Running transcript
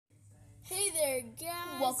Alright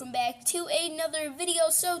guys, Welcome back to another video.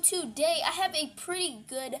 So today I have a pretty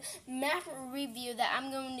good map review that I'm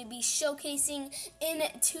going to be showcasing in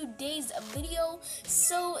today's video.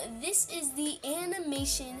 So this is the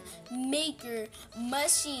animation maker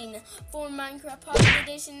machine for Minecraft Pocket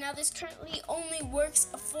Edition. Now this currently only works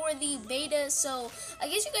for the beta, so I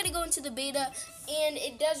guess you gotta go into the beta, and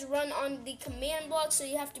it does run on the command block, so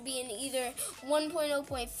you have to be in either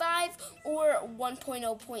 1.0.5 or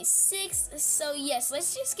 1.0.6. So yes,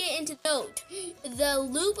 let's just get into note. The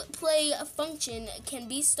loop play function can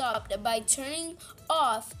be stopped by turning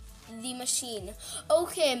off the machine.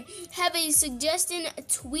 Okay, have a suggestion,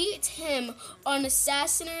 tweet him on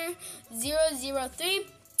Assassiner003.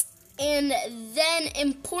 And then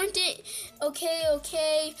import it. Okay,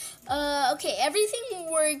 everything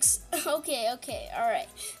works. Okay, alright.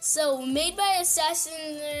 So, made by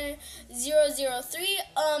Assassin003.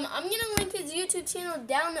 I'm gonna link his YouTube channel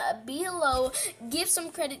down below. Give some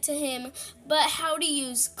credit to him. But how to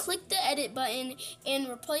use, click the edit button and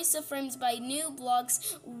replace the frames by new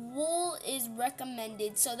blocks. Wool is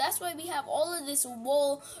recommended. So that's why we have all of this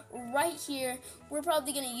wool right here. We're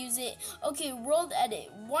probably gonna use it. Okay, world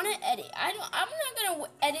edit. Wanna edit? I'm not gonna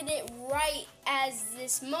edit it right as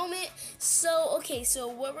this moment. So okay, so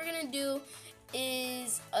what we're gonna do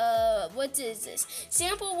is what is this?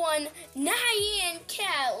 Sample 1, Nyan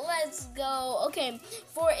Cat. Let's go. Okay,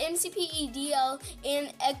 for MCPE DL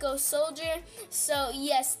and Echo Soldier. So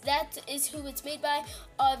yes, that is who it's made by.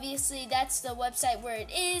 Obviously, that's the website where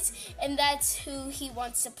it is, and that's who he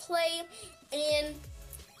wants to play. And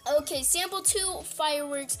okay, sample 2,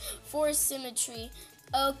 fireworks for symmetry.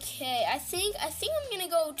 Okay, I think I'm gonna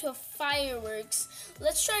go to fireworks.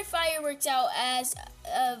 Let's try fireworks out as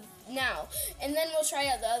of now, and then we'll try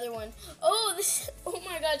out the other one. Oh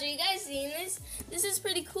my gosh, are you guys seeing this? This is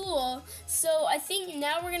pretty cool. So I think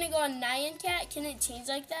now we're gonna go on Nyan Cat. Can it change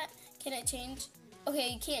like that? Can it change? Okay,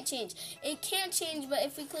 you can't change. It can't change, but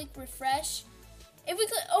if we click refresh. If we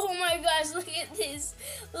click, oh my gosh, look at this.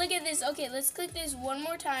 Look at this. Okay, let's click this one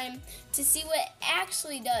more time to see what it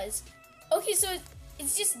actually does. Okay, so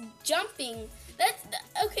it's just jumping.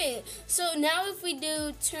 Okay. So now if we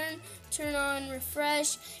do turn on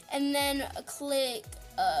refresh and then click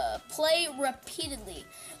play repeatedly.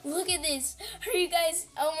 Look at this. Are you guys?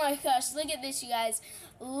 Oh my gosh, look at this, you guys.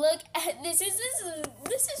 Look at this.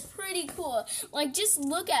 This is pretty cool. Like, just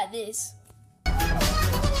look at this.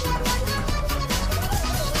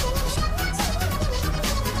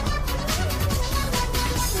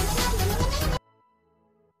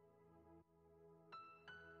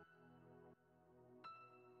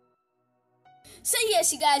 So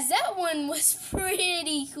yes, you guys, that one was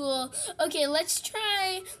pretty cool. Okay, let's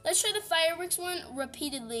try the fireworks one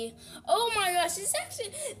repeatedly. Oh my gosh, these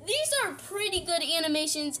are pretty good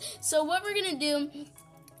animations. So what we're gonna do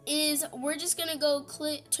is we're just gonna go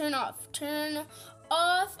turn off.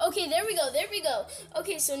 Okay, there we go.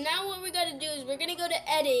 Okay, so now what we gotta do is we're gonna go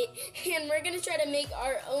to edit, and we're gonna try to make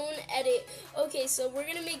our own edit. Okay, so we're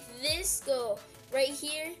gonna make this go right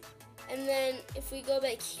here, and then if we go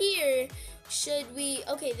back here,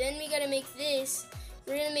 okay, then we gotta make this.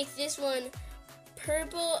 We're gonna make this one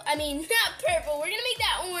purple. I mean, not purple. We're gonna make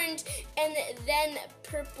that orange, and then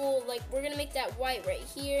purple. Like, we're gonna make that white right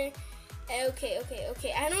here. Okay.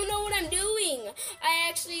 I don't know what I'm doing. I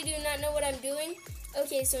actually do not know what I'm doing.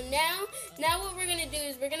 Okay, so now what we're gonna do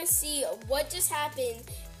is we're gonna see what just happened.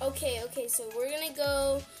 Okay, so we're gonna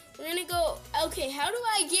go. Okay, how do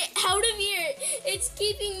I get out of here? It's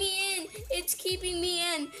keeping me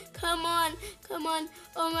in. Come on.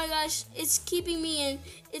 Oh my gosh, it's keeping me in.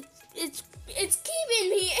 It's keeping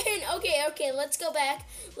me in. Okay, let's go back.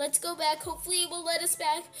 Hopefully it will let us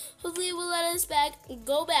back.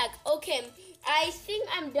 Go back. Okay, I think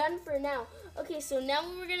I'm done for now. Okay, so now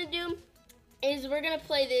what we're gonna do is we're gonna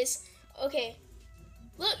play this. Okay,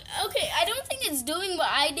 look. Okay, I don't think it's doing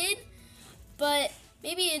what I did, but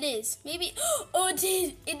maybe it is. Maybe. Oh, it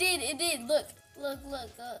did. Look.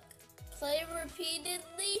 Play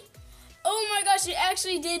repeatedly. Oh my gosh, it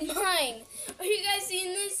actually did mine. Are you guys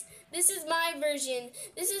seeing this? This is my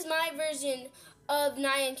version of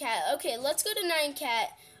Nyan Cat. Okay, let's go to Nyan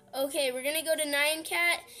Cat. Okay, we're gonna go to Nyan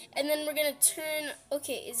Cat, and then we're gonna turn.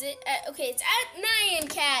 Okay, is it? Okay, it's at Nyan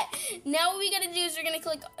Cat. Now what we gotta do is we're gonna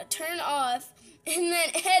click turn off, and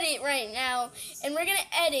then edit right now, and we're gonna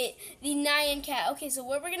edit the Nyan Cat. Okay, so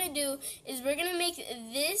what we're gonna do is we're gonna make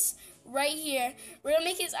this right here. We're gonna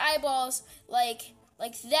make his eyeballs like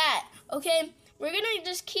that. Okay, we're gonna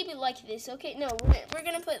just keep it like this. Okay, no, we're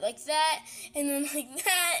gonna put like that, and then like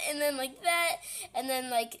that, and then like that, and then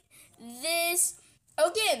like this.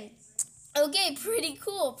 Okay, Okay, pretty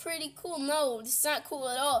cool, pretty cool. No, it's not cool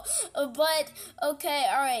at all. But, okay,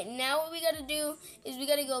 alright. Now what we gotta do is we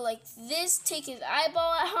gotta go like this, take his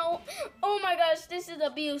eyeball out. Oh my gosh, this is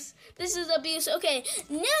abuse. This is abuse. Okay,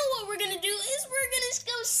 now what we're gonna do is we're gonna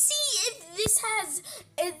go see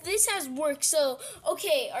if this has worked. So,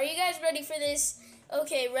 okay, are you guys ready for this?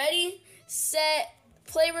 Okay, ready, set,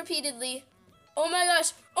 play repeatedly. Oh my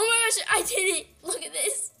gosh, I did it. Look at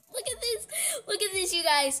this. Look at this. Look at this, you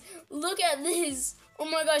guys. Look at this. Oh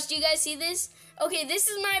my gosh, do you guys see this? Okay, this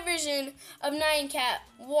is my version of Nyan Cat.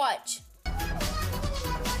 Watch.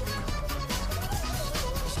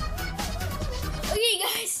 Okay,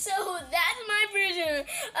 guys, so that's my version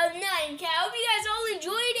of Nyan Cat. I hope you guys all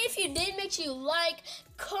enjoyed. If you did, make sure you like,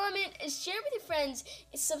 comment, and share with your friends,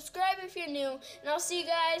 and subscribe if you're new. And I'll see you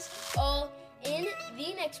guys all in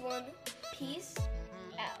the next one. Peace.